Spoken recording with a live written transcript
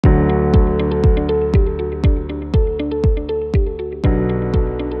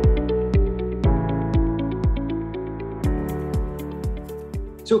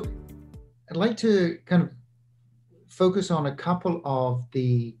So I'd like to kind of focus on a couple of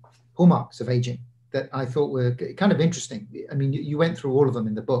the hallmarks of aging that I thought were kind of interesting. I mean, you went through all of them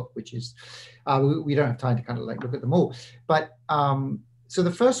in the book, which is, we don't have time to kind of like look at them all. But so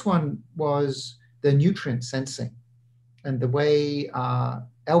the first one was the nutrient sensing and the way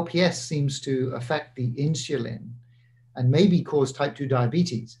LPS seems to affect the insulin and maybe cause type 2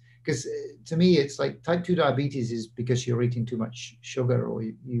 diabetes. Because to me, it's like type 2 diabetes is because you're eating too much sugar or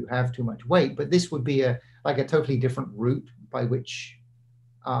you have too much weight. But this would be like a totally different route by which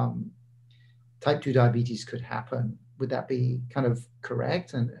type 2 diabetes could happen. Would that be kind of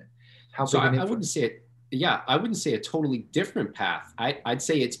correct? And how big an influence? I wouldn't say it. Yeah, I wouldn't say a totally different path. I'd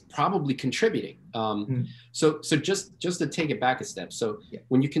say it's probably contributing. So just to take it back a step. So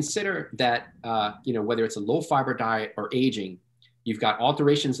when you consider that, whether it's a low fiber diet or aging, you've got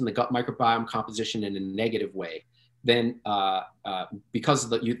alterations in the gut microbiome composition in a negative way. Then because of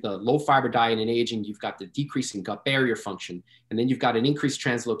the low fiber diet and aging, you've got the decrease in gut barrier function. And then you've got an increased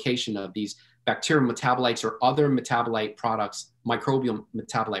translocation of these bacterial metabolites or other metabolite products, microbial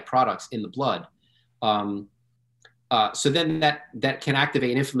metabolite products in the blood. So then that can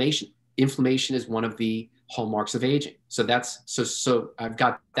activate inflammation. Inflammation is one of the hallmarks of aging. So so I've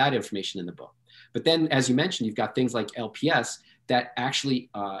got that information in the book. But then, as you mentioned, you've got things like LPS that actually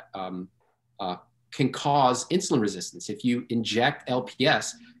can cause insulin resistance. If you inject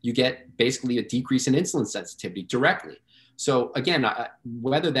LPS, you get basically a decrease in insulin sensitivity directly. So again,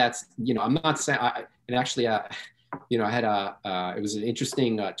 whether that's, I'm not saying, I had it was an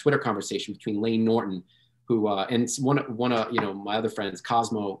interesting Twitter conversation between Lane Norton, who, and one of my other friends,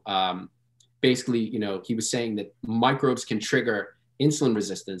 Cosmo, basically, he was saying that microbes can trigger insulin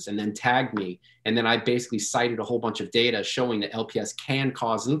resistance, and then tagged me. And then I basically cited a whole bunch of data showing that LPS can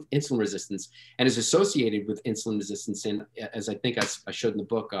cause insulin resistance and is associated with insulin resistance in, as I think I showed in the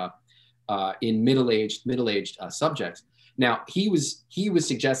book, in middle-aged subjects. Now, he was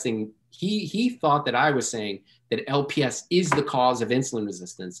suggesting, he thought that I was saying that LPS is the cause of insulin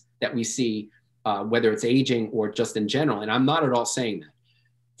resistance that we see, whether it's aging or just in general. And I'm not at all saying that.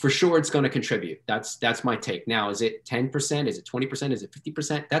 For sure, it's going to contribute. That's my take. Now, is it 10%? Is it 20%? Is it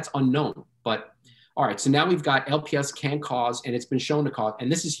 50%? That's unknown. But all right, so now we've got LPS can cause, and it's been shown to cause,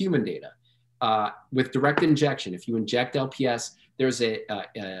 and this is human data, with direct injection. If you inject LPS, there's a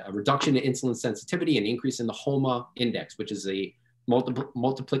reduction in insulin sensitivity and increase in the HOMA index, which is the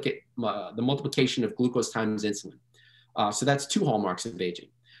multiplication of glucose times insulin. So that's two hallmarks of aging.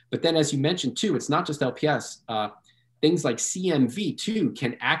 But then, as you mentioned too, it's not just LPS. Things like CMV too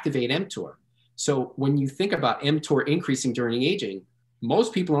can activate mTOR. So when you think about mTOR increasing during aging,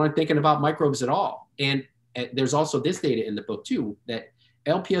 most people aren't thinking about microbes at all. And there's also this data in the book too, that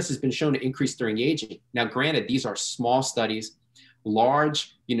LPS has been shown to increase during aging. Now, granted, these are small studies.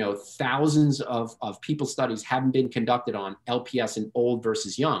 Large, thousands of people studies haven't been conducted on LPS in old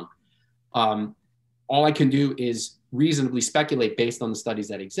versus young. All I can do is reasonably speculate based on the studies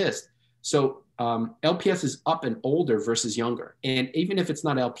that exist. So LPS is up and older versus younger. And even if it's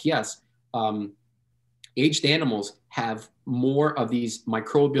not LPS, aged animals have more of these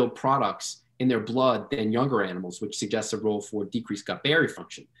microbial products in their blood than younger animals, which suggests a role for decreased gut barrier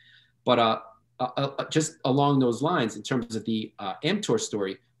function. But just along those lines, in terms of the mTOR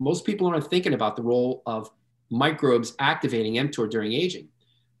story, most people aren't thinking about the role of microbes activating mTOR during aging.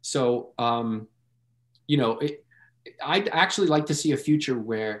 So, I'd actually like to see a future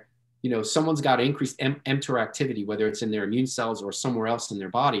where, someone's got increased mTOR activity, whether it's in their immune cells or somewhere else in their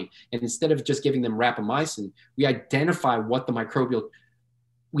body. And instead of just giving them rapamycin, we identify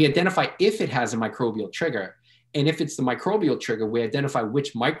if it has a microbial trigger. And if it's the microbial trigger, we identify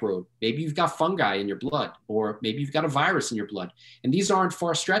which microbe. Maybe you've got fungi in your blood, or maybe you've got a virus in your blood. And these aren't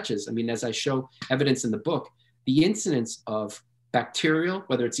far stretches. I mean, as I show evidence in the book, the incidence of bacterial,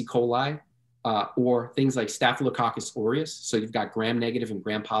 whether it's E. coli, or things like Staphylococcus aureus. So you've got gram-negative and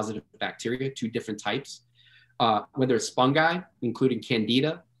gram-positive bacteria, two different types. Whether it's fungi, including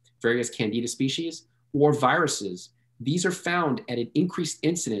Candida, various Candida species, or viruses, these are found at an increased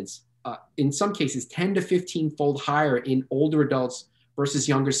incidence, in some cases 10 to 15-fold higher in older adults versus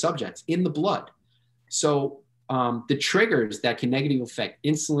younger subjects in the blood. So the triggers that can negatively affect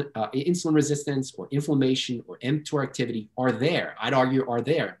insulin resistance or inflammation or mTOR activity are there. I'd argue are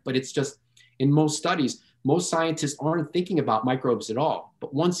there, but it's just, in most studies, most scientists aren't thinking about microbes at all.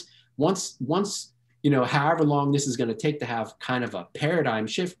 But once, however long this is going to take to have kind of a paradigm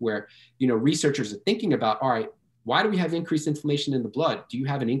shift where, researchers are thinking about, all right, why do we have increased inflammation in the blood? Do you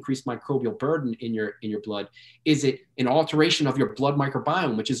have an increased microbial burden in your blood? Is it an alteration of your blood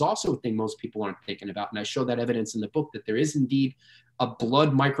microbiome, which is also a thing most people aren't thinking about? And I show that evidence in the book that there is indeed a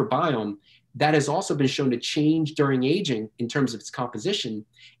blood microbiome that has also been shown to change during aging in terms of its composition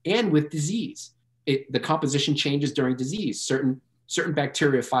and with disease. The composition changes during disease. Certain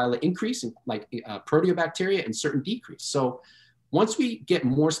bacteriophyla increase, like proteobacteria, and certain decrease. So once we get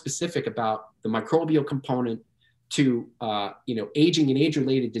more specific about the microbial component to aging and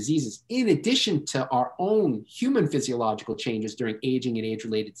age-related diseases, in addition to our own human physiological changes during aging and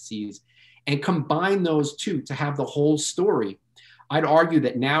age-related disease, and combine those two to have the whole story, I'd argue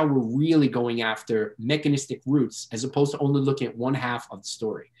that now we're really going after mechanistic roots as opposed to only looking at one half of the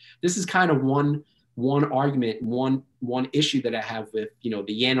story. This is kind of one argument, one issue that I have with the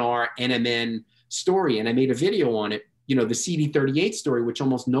NR NMN story, and I made a video on it. The CD38 story, which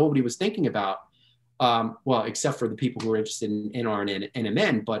almost nobody was thinking about, well, except for the people who are interested in NR and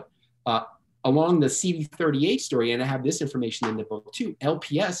NMN, but along the CD38 story, and I have this information in the book too,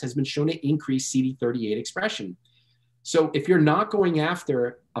 LPS has been shown to increase CD38 expression. So if you're not going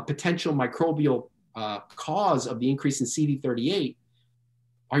after a potential microbial cause of the increase in CD38,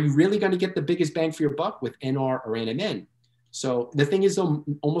 are you really going to get the biggest bang for your buck with NR or NMN? So the thing is,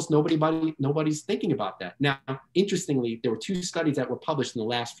 almost nobody's thinking about that. Now, interestingly, there were 2 studies that were published in the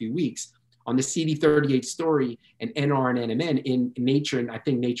last few weeks on the CD38 story and NR and NMN in Nature, and I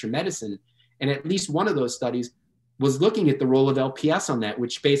think Nature Medicine. And at least one of those studies was looking at the role of LPS on that,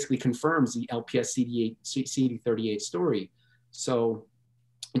 which basically confirms the LPS CD38 story. So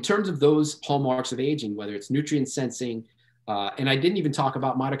in terms of those hallmarks of aging, whether it's nutrient sensing, and I didn't even talk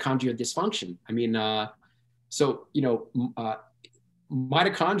about mitochondrial dysfunction. I mean,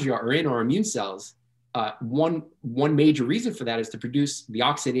 mitochondria are in our immune cells. One major reason for that is to produce the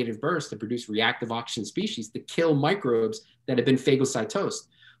oxidative burst, to produce reactive oxygen species, to kill microbes that have been phagocytosed.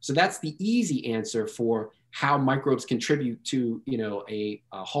 So that's the easy answer for how microbes contribute to a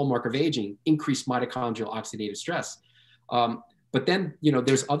hallmark of aging, increased mitochondrial oxidative stress. But then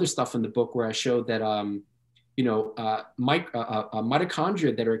there's other stuff in the book where I showed that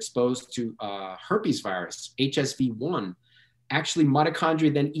mitochondria that are exposed to herpes virus, HSV1, actually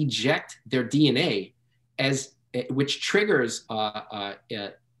mitochondria then eject their DNA, which triggers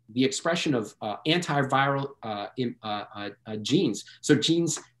the expression of antiviral genes. So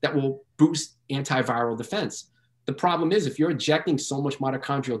genes that will boost antiviral defense. The problem is, if you're ejecting so much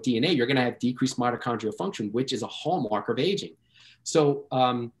mitochondrial DNA, you're going to have decreased mitochondrial function, which is a hallmark of aging. So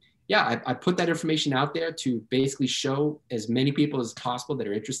I put that information out there to basically show as many people as possible that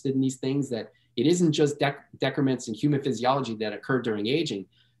are interested in these things that it isn't just decrements in human physiology that occur during aging.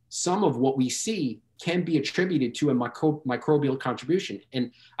 Some of what we see can be attributed to a microbial contribution.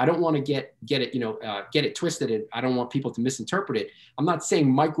 And I don't want to get it twisted. And I don't want people to misinterpret it. I'm not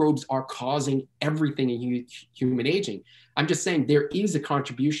saying microbes are causing everything in human aging. I'm just saying there is a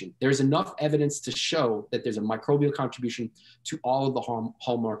contribution. There's enough evidence to show that there's a microbial contribution to all of the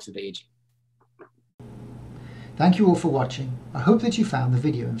hallmarks of aging. Thank you all for watching. I hope that you found the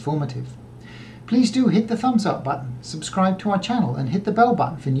video informative. Please do hit the thumbs up button, subscribe to our channel, and hit the bell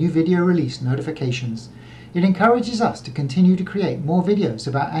button for new video release notifications. It encourages us to continue to create more videos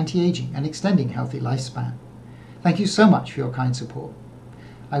about anti-aging and extending healthy lifespan. Thank you so much for your kind support.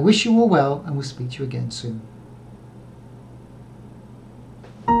 I wish you all well and will speak to you again soon.